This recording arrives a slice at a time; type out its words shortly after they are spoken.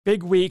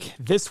Big week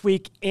this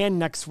week and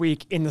next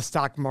week in the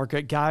stock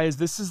market. Guys,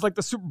 this is like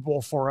the Super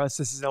Bowl for us.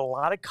 This is a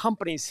lot of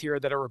companies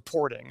here that are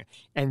reporting,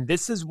 and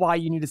this is why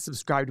you need to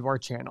subscribe to our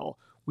channel.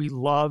 We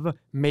love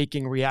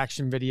making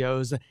reaction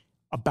videos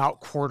about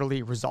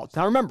quarterly results.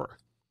 Now remember,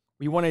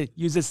 we want to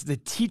use this as a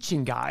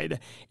teaching guide,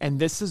 and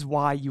this is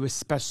why you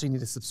especially need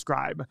to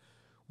subscribe.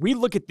 We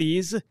look at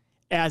these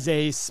as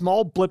a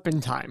small blip in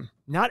time.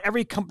 Not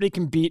every company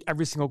can beat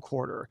every single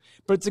quarter,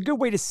 but it's a good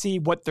way to see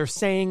what they're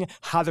saying,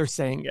 how they're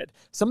saying it.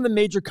 Some of the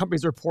major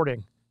companies are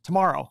reporting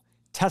tomorrow.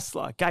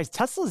 Tesla. Guys,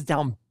 Tesla's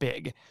down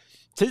big.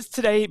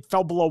 Today it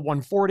fell below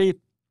 140,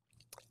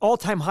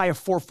 all-time high of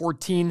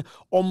 414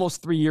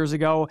 almost 3 years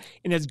ago,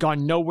 and has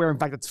gone nowhere. In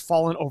fact, it's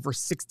fallen over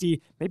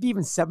 60, maybe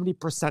even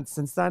 70%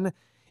 since then.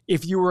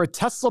 If you were a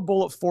Tesla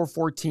bull at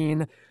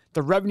 414,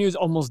 the revenue is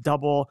almost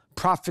double,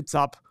 profits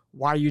up.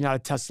 Why are you not a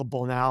Tesla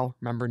bull now?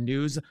 Remember,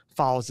 news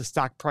follows the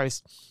stock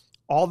price.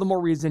 All the more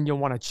reason you'll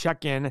want to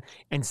check in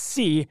and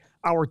see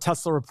our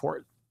Tesla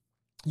report.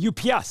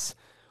 UPS,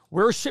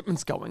 where are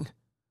shipments going?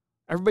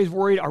 Everybody's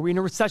worried, are we in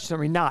a recession? Are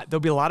we not?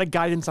 There'll be a lot of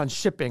guidance on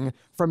shipping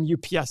from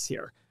UPS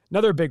here.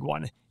 Another big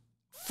one,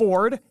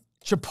 Ford,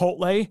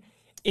 Chipotle,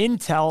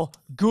 Intel,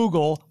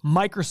 Google,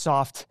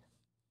 Microsoft.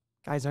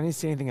 Guys, I didn't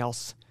see anything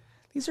else.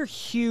 These are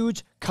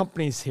huge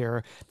companies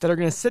here that are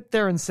going to sit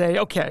there and say,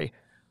 okay,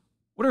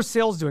 what are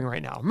sales doing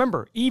right now?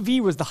 Remember,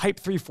 EV was the hype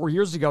 3-4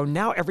 years ago.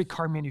 Now every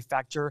car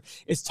manufacturer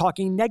is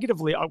talking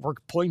negatively. We're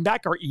pulling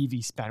back our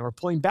EV spend. We're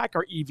pulling back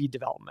our EV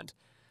development.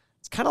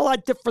 It's kind of a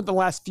lot different the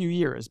last few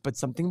years, but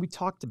something we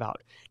talked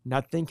about.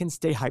 Nothing can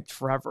stay hyped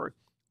forever.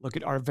 Look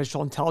at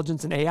artificial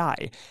intelligence and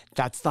AI.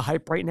 That's the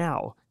hype right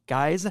now.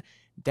 Guys,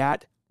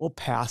 that will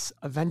pass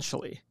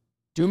eventually.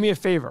 Do me a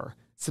favor.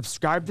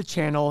 Subscribe to the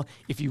channel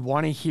if you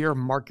want to hear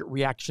market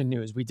reaction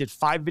news. We did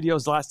 5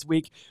 videos last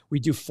week. We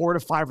do 4 to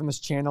 5 on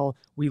this channel.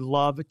 We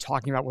love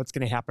talking about what's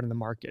going to happen in the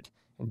market.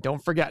 And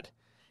don't forget,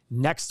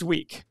 next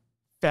week,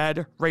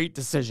 Fed rate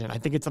decision. I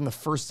think it's on the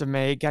 1st of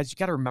May. Guys, you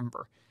got to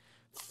remember,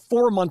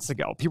 4 months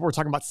ago, people were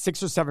talking about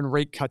 6 or 7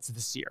 rate cuts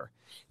this year.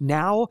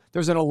 Now,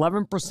 there's an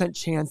 11%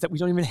 chance that we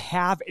don't even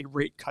have a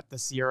rate cut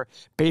this year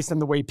based on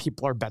the way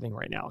people are betting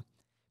right now.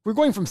 We're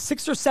going from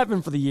 6 or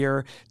 7 for the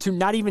year to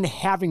not even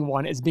having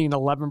one as being an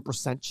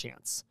 11%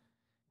 chance.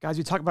 Guys,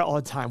 we talk about it all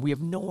the time. We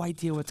have no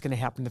idea what's going to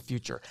happen in the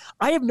future.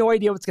 I have no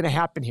idea what's going to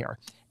happen here.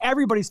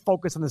 Everybody's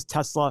focused on this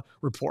Tesla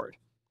report.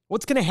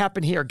 What's going to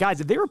happen here? Guys,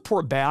 if they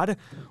report bad,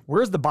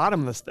 where's the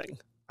bottom of this thing?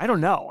 I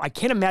don't know. I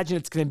can't imagine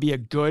it's going to be a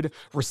good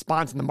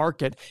response in the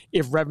market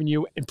if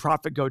revenue and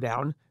profit go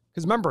down.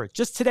 Because remember,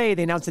 just today,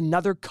 they announced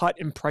another cut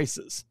in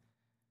prices.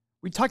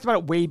 We talked about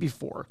it way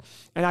before,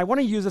 and I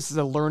want to use this as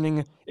a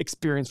learning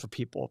experience for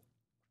people.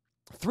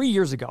 3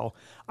 years ago,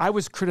 I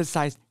was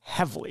criticized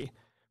heavily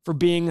for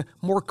being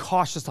more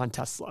cautious on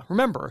Tesla.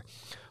 Remember,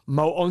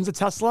 Mo owns a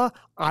Tesla,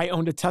 I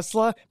owned a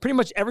Tesla, pretty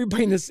much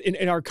everybody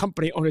in our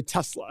company owned a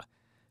Tesla.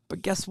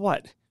 But guess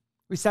what?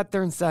 We sat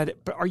there and said,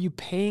 but are you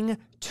paying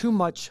too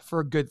much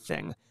for a good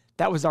thing?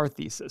 That was our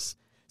thesis.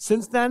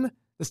 Since then,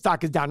 the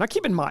stock is down. Now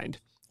keep in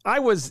mind, I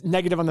was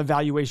negative on the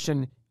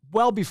valuation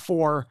well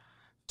before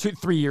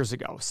 3 years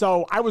ago.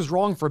 So I was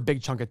wrong for a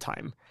big chunk of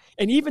time.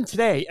 And even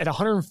today at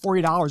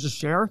 $140 a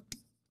share,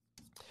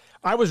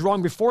 I was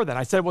wrong before that.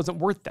 I said it wasn't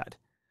worth that.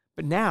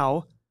 But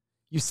now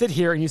you sit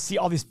here and you see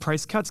all these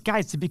price cuts.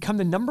 Guys, to become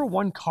the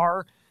 #1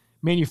 car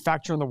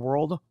manufacturer in the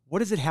world, what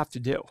does it have to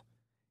do?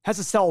 It has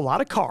to sell a lot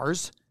of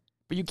cars,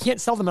 but you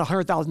can't sell them at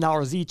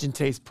 $100,000 each in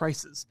today's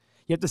prices.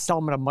 You have to sell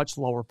them at a much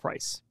lower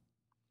price.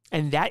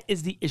 And that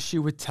is the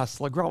issue with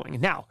Tesla growing.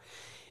 Now,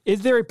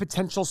 is there a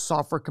potential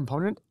software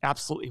component?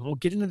 Absolutely. We'll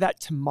get into that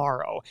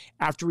tomorrow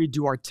after we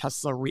do our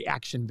Tesla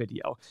reaction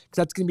video, because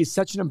that's going to be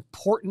such an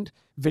important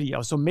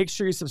video. So make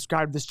sure you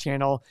subscribe to this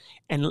channel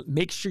and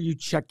make sure you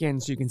check in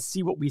so you can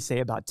see what we say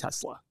about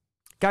Tesla.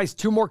 Guys,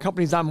 2 more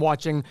companies I'm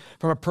watching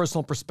from a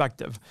personal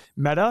perspective.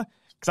 Meta,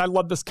 because I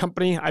love this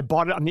company. I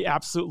bought it on the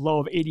absolute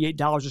low of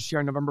 $88 a share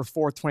on November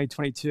 4th,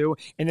 2022.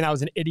 And then I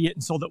was an idiot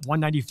and sold at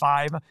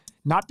 $195,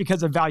 not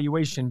because of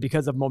valuation,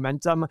 because of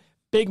momentum.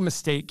 Big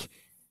mistake.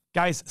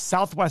 Guys,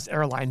 Southwest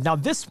Airlines. Now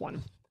this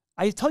one,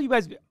 I tell you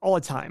guys all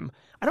the time,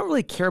 I don't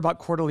really care about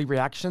quarterly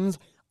reactions.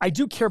 I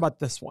do care about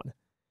this one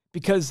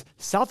because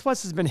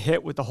Southwest has been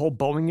hit with the whole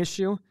Boeing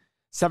issue,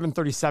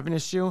 737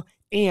 issue,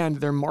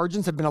 and their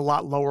margins have been a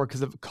lot lower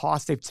because of the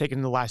costs they've taken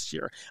in the last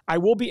year. I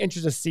will be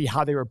interested to see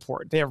how they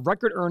report. They have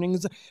record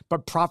earnings,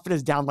 but profit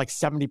is down like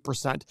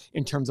 70%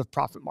 in terms of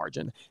profit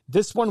margin.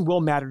 This one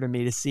will matter to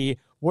me to see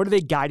what are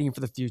they guiding for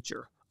the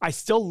future. I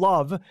still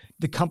love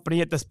the company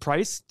at this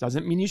price.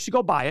 Doesn't mean you should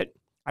go buy it.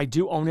 I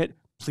do own it.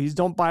 Please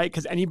don't buy it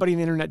because anybody on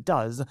the internet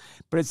does,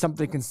 but it's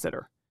something to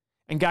consider.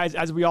 And guys,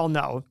 as we all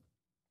know,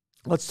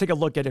 let's take a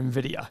look at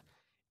NVIDIA.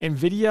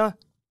 NVIDIA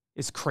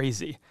is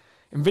crazy.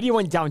 NVIDIA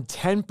went down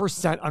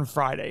 10% on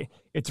Friday.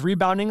 It's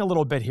rebounding a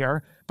little bit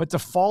here, but to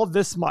fall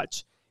this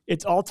much,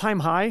 its all-time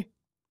high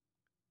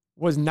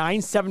was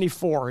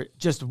 $974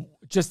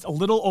 just a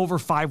little over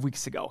 5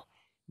 weeks ago.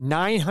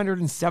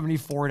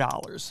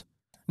 $974.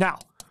 Now,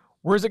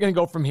 where's it going to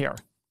go from here?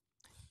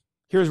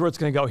 Here's where it's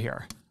going to go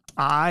here.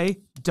 I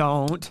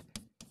don't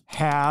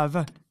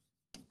have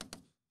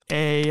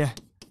a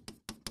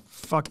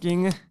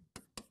fucking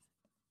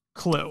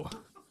clue.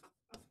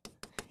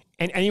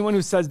 And anyone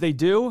who says they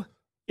do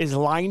is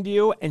lying to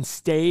you, and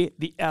stay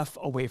the F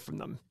away from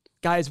them.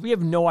 Guys, we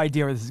have no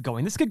idea where this is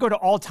going. This could go to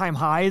all-time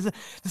highs.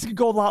 This could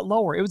go a lot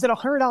lower. It was at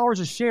 $100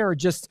 a share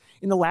just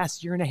in the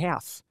last year and a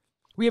half.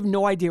 We have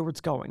no idea where it's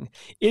going.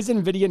 Is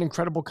NVIDIA an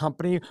incredible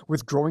company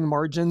with growing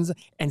margins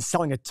and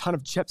selling a ton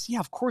of chips?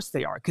 Yeah, of course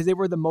they are, because they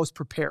were the most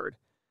prepared.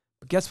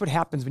 But guess what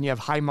happens when you have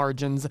high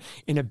margins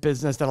in a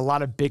business that a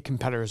lot of big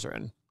competitors are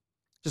in?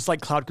 Just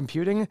like cloud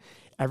computing,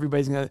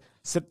 everybody's going to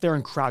sit there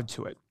and crowd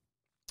to it.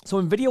 So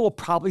NVIDIA will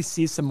probably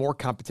see some more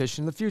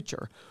competition in the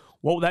future.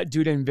 What will that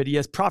do to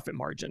NVIDIA's profit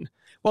margin?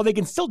 Well, they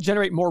can still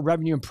generate more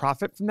revenue and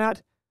profit from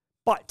that,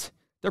 but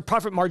their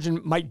profit margin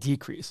might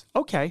decrease.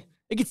 Okay,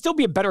 it could still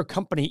be a better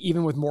company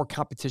even with more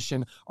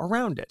competition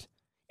around it.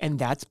 And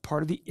that's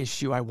part of the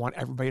issue I want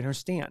everybody to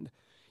understand.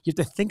 You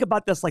have to think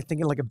about this like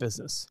thinking like a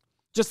business.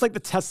 Just like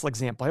the Tesla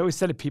example, I always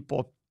say to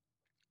people,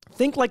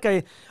 think like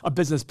a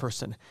business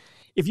person.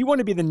 If you want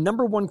to be the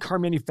number one car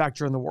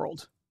manufacturer in the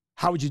world,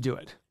 how would you do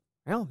it?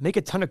 Well, make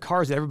a ton of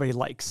cars that everybody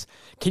likes.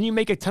 Can you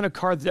make a ton of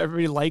cars that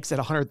everybody likes at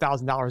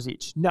 $100,000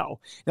 each?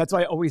 No. That's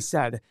why I always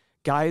said,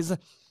 guys,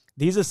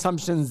 these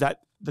assumptions that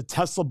the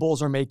Tesla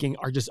bulls are making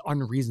are just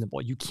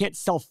unreasonable. You can't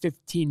sell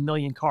 15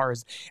 million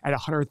cars at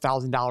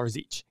 $100,000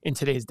 each in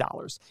today's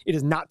dollars. It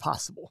is not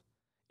possible.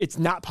 It's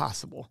not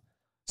possible.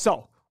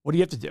 So what do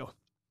you have to do?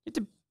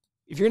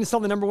 If you're going to sell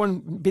be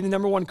the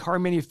number one car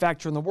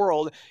manufacturer in the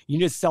world, you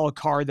need to sell a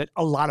car that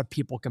a lot of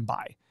people can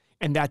buy.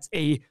 And that's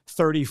a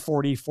 $30,000,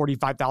 $40,000,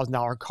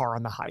 $45,000 car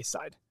on the high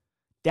side.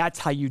 That's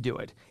how you do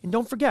it. And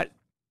don't forget,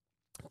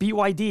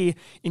 BYD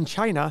in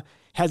China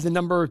has the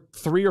number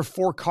 3 or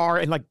 4 car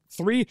and like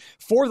 4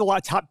 of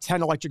the top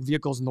 10 electric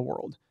vehicles in the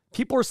world.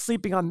 People are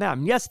sleeping on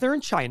them. Yes, they're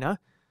in China,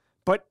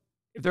 but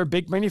if they're a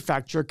big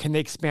manufacturer, can they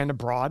expand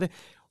abroad?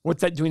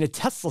 What's that doing to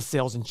Tesla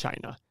sales in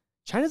China?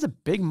 China's a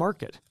big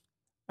market,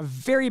 a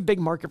very big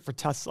market for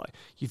Tesla.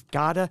 You've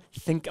got to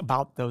think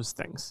about those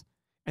things.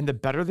 And the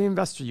better the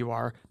investor you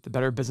are, the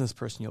better business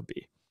person you'll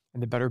be.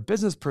 And the better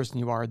business person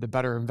you are, the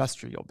better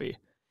investor you'll be.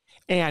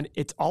 And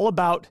it's all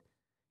about,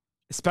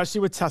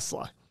 especially with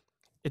Tesla,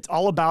 it's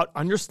all about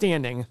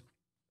understanding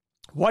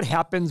what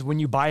happens when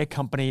you buy a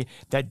company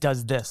that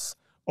does this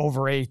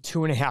over a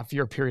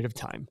 2.5-year period of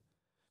time.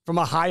 From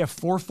a high of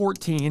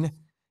 414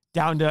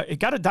 down to, it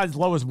got as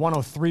low as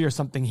 103 or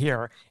something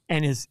here,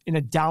 and is in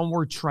a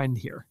downward trend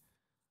here.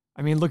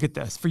 I mean, look at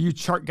this. For you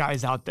chart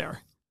guys out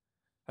there,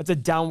 that's a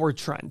downward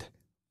trend,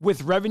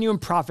 with revenue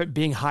and profit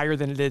being higher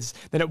than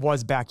it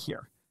was back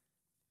here.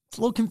 It's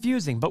a little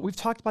confusing, but we've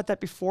talked about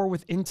that before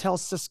with Intel,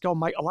 Cisco,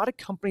 a lot of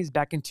companies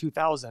back in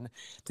 2000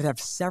 that have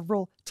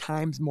several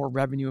times more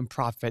revenue and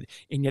profit,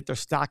 and yet their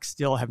stocks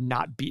still have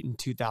not beaten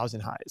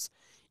 2000 highs.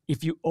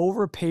 If you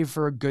overpay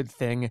for a good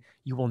thing,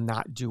 you will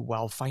not do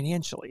well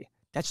financially.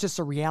 That's just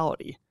a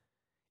reality.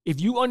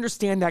 If you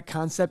understand that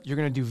concept, you're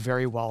going to do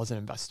very well as an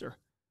investor.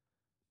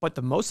 But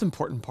the most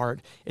important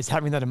part is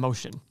having that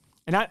emotion.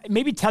 And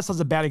maybe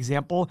Tesla's a bad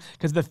example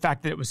because of the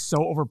fact that it was so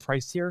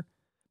overpriced here.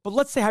 But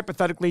let's say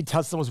hypothetically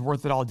Tesla was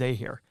worth it all day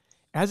here.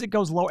 As it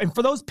goes low, and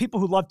for those people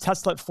who love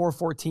Tesla at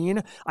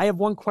 414, I have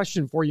one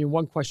question for you and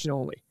one question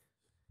only.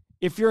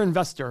 If you're an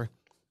investor,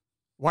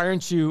 why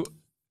aren't you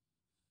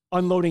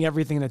unloading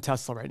everything in a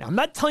Tesla right now? I'm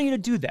not telling you to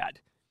do that,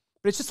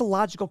 but it's just a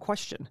logical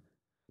question.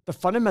 The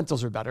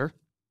fundamentals are better,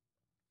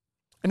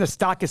 and the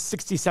stock is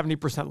 60,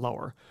 70%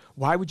 lower.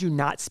 Why would you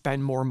not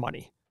spend more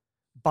money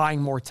buying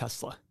more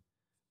Tesla?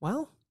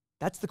 Well,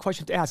 that's the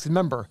question to ask.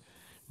 Remember,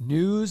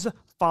 news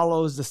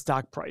follows the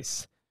stock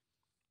price.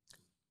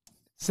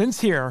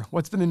 Since here,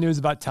 what's been the news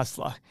about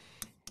Tesla?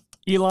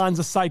 Elon's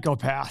a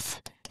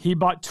psychopath. He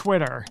bought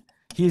Twitter.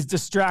 He's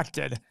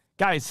distracted.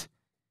 Guys,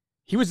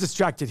 he was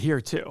distracted here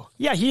too.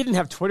 Yeah, he didn't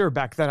have Twitter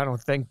back then, I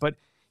don't think, but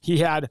he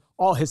had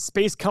all his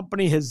space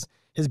company, his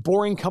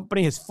boring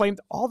company, his flame,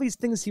 all these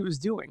things he was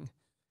doing.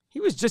 He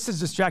was just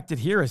as distracted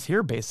here as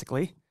here,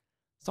 basically.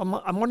 So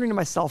I'm wondering to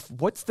myself,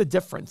 what's the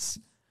difference?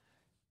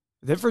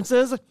 The difference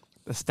is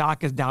the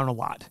stock is down a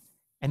lot,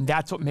 and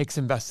that's what makes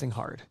investing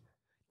hard.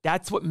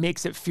 That's what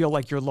makes it feel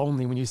like you're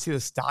lonely when you see the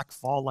stock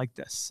fall like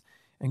this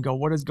and go,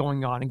 what is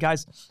going on? And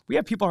guys, we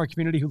have people in our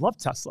community who love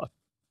Tesla.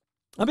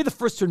 I'll be the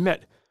first to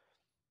admit,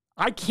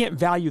 I can't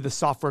value the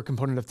software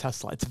component of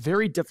Tesla. It's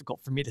very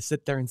difficult for me to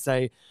sit there and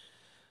say,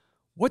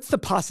 what's the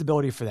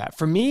possibility for that?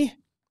 For me,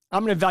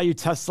 I'm going to value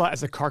Tesla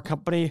as a car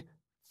company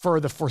for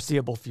the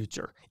foreseeable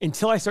future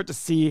until I start to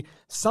see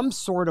some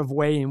sort of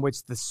way in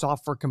which the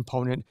software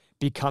component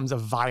becomes a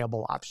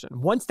viable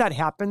option. Once that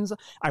happens,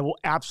 I will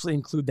absolutely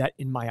include that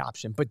in my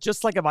option. But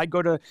just like if I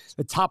go to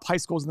the top high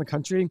schools in the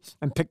country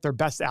and pick their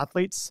best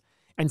athletes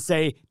and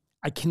say,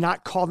 I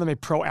cannot call them a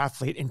pro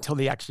athlete until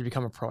they actually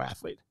become a pro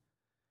athlete.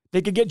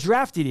 They could get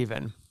drafted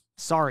even.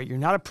 Sorry, you're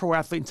not a pro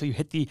athlete until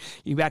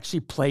you actually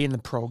play in the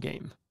pro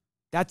game.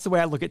 That's the way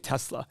I look at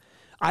Tesla.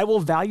 I will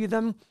value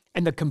them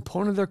And the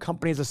component of their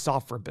company is a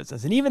software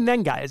business. And even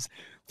then, guys,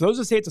 for those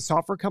who say it's a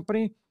software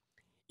company,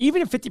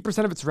 even if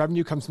 50% of its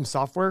revenue comes from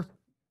software,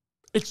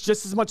 it's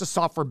just as much a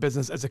software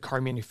business as a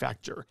car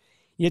manufacturer.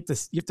 You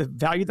have to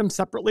value them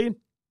separately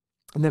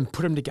and then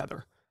put them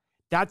together.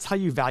 That's how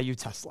you value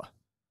Tesla.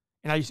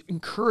 And I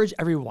encourage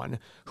everyone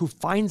who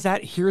finds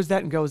that, hears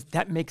that, and goes,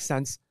 that makes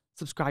sense,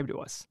 subscribe to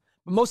us.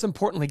 But most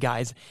importantly,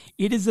 guys,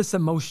 it is this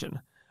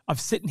emotion of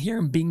sitting here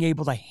and being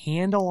able to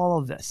handle all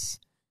of this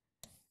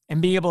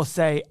and being able to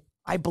say,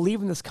 I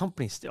believe in this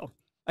company still.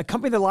 A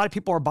company that a lot of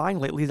people are buying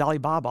lately is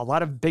Alibaba, a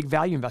lot of big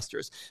value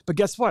investors. But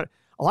guess what?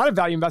 A lot of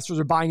value investors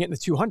are buying it in the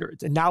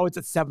 200s, and now it's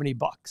at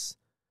 $70.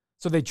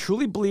 So they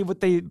truly believe what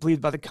they believe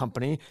about the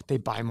company. They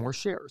buy more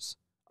shares.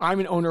 I'm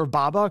an owner of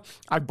Baba.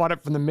 I bought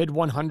it from the mid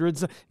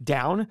 100s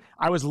down.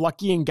 I was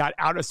lucky and got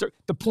out of.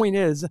 The point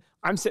is,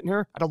 I'm sitting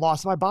here at a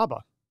loss of my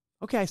Baba.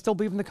 Okay, I still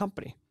believe in the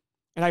company.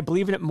 And I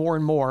believe in it more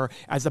and more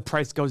as the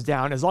price goes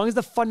down, as long as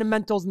the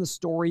fundamentals and the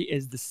story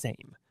is the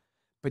same.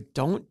 But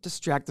don't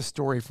distract the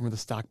story from where the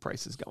stock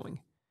price is going.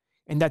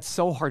 And that's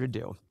so hard to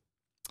do.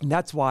 And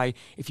that's why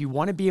if you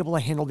want to be able to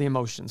handle the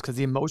emotions, because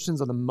the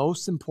emotions are the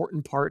most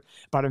important part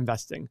about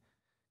investing,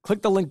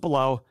 click the link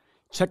below.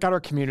 Check out our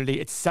community.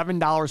 It's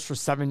 $7 for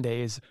 7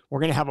 days. We're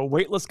going to have a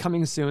waitlist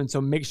coming soon,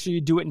 so make sure you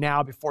do it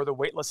now before the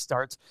waitlist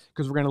starts,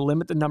 because we're going to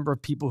limit the number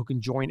of people who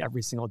can join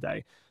every single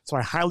day. So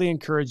I highly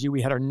encourage you.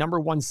 We had our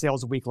 #1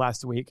 sales week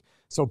last week,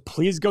 so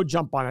please go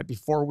jump on it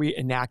before we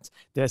enact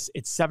this.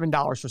 It's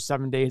 $7 for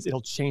 7 days. It'll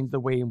change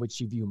the way in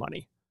which you view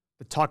money.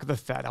 The talk of the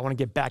Fed. I want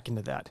to get back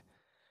into that.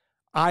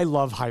 I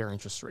love higher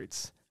interest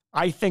rates.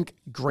 I think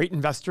great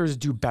investors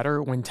do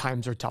better when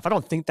times are tough. I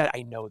don't think that,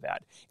 I know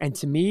that. And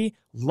to me,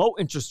 low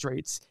interest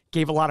rates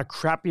gave a lot of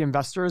crappy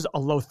investors a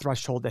low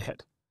threshold to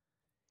hit.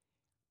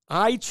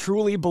 I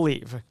truly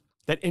believe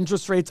that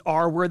interest rates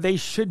are where they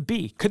should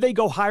be. Could they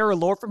go higher or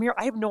lower from here?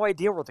 I have no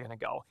idea where they're going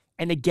to go.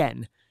 And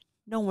again,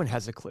 no one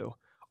has a clue.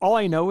 All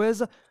I know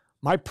is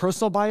my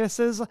personal bias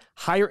is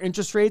higher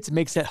interest rates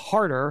makes it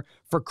harder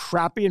for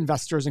crappy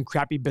investors and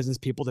crappy business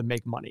people to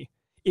make money.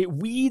 It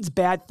weeds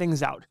bad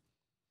things out.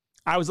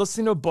 I was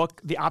listening to a book,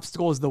 The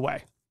Obstacle is the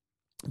Way,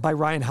 by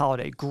Ryan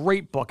Holiday.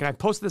 Great book. And I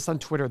posted this on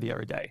Twitter the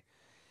other day.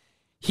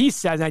 He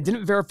said, and I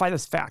didn't verify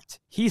this fact,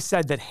 he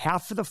said that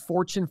half of the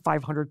Fortune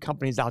 500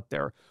 companies out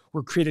there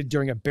were created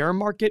during a bear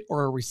market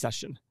or a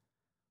recession.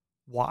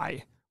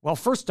 Why? Well,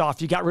 first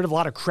off, you got rid of a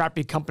lot of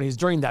crappy companies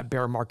during that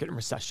bear market and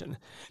recession.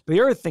 But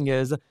the other thing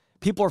is,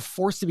 people are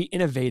forced to be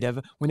innovative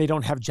when they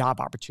don't have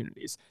job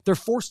opportunities. They're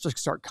forced to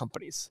start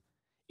companies.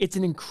 It's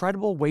an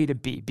incredible way to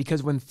be,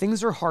 because when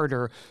things are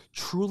harder,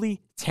 truly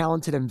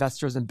talented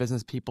investors and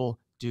business people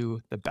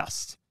do the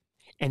best.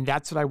 And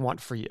that's what I want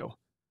for you.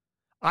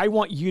 I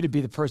want you to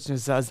be the person who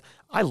says,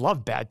 I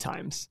love bad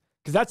times,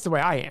 because that's the way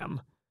I am.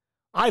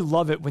 I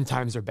love it when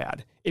times are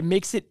bad. It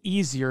makes it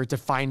easier to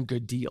find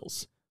good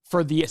deals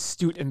for the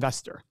astute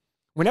investor.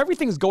 When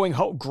everything's going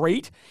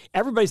great,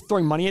 everybody's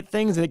throwing money at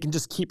things and they can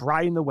just keep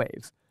riding the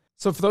wave.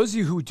 So for those of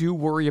you who do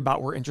worry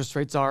about where interest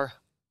rates are,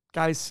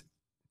 guys,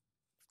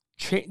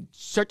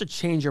 start to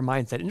change your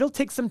mindset. And it'll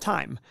take some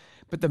time,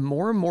 but the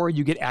more and more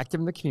you get active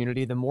in the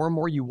community, the more and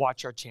more you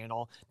watch our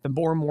channel, the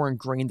more and more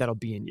ingrained that'll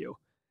be in you.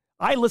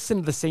 I listen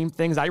to the same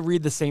things. I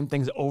read the same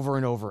things over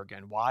and over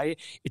again. Why?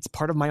 It's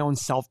part of my own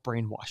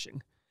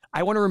self-brainwashing.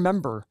 I want to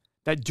remember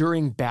that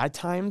during bad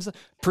times,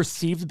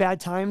 perceived bad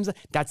times,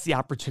 that's the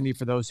opportunity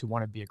for those who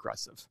want to be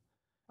aggressive.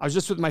 I was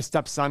just with my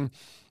stepson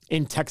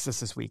in Texas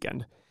this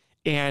weekend,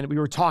 and we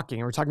were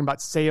talking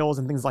about sales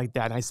and things like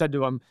that. And I said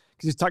to him,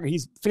 because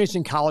he's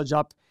finishing college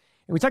up,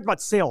 and we talked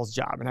about sales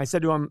job. And I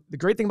said to him, the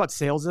great thing about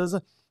sales is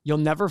you'll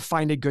never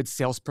find a good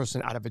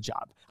salesperson out of a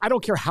job. I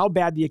don't care how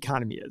bad the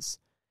economy is.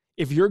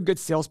 If you're a good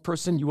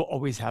salesperson, you will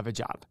always have a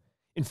job.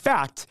 In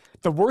fact,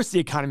 the worse the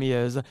economy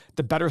is,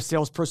 the better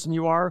salesperson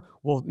you are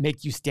will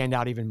make you stand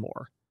out even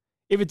more.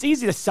 If it's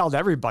easy to sell to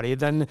everybody,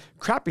 then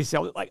crappy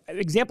sales. Like an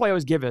example I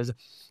always give is,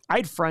 I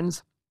had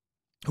friends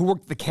who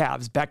worked at the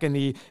Cavs back in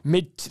the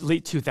late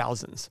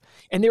 2000s.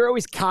 And they were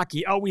always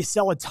cocky. Oh, we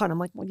sell a ton. I'm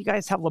like, well, you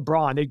guys have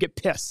LeBron. They'd get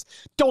pissed.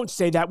 Don't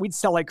say that. We'd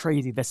sell like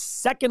crazy. The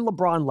second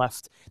LeBron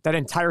left, that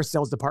entire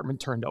sales department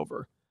turned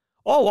over.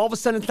 Oh, all of a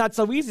sudden, it's not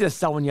so easy to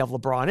sell when you have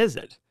LeBron, is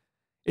it?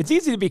 It's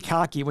easy to be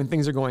cocky when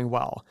things are going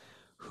well.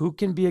 Who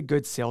can be a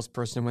good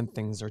salesperson when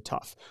things are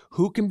tough?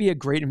 Who can be a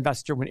great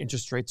investor when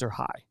interest rates are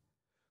high?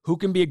 Who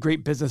can be a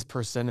great business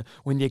person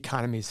when the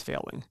economy is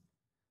failing?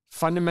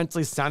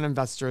 Fundamentally sound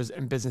investors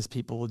and business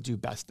people will do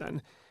best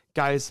then.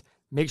 Guys,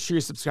 make sure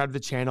you subscribe to the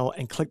channel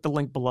and click the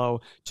link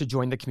below to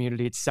join the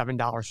community. It's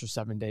 $7 for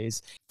 7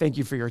 days. Thank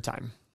you for your time.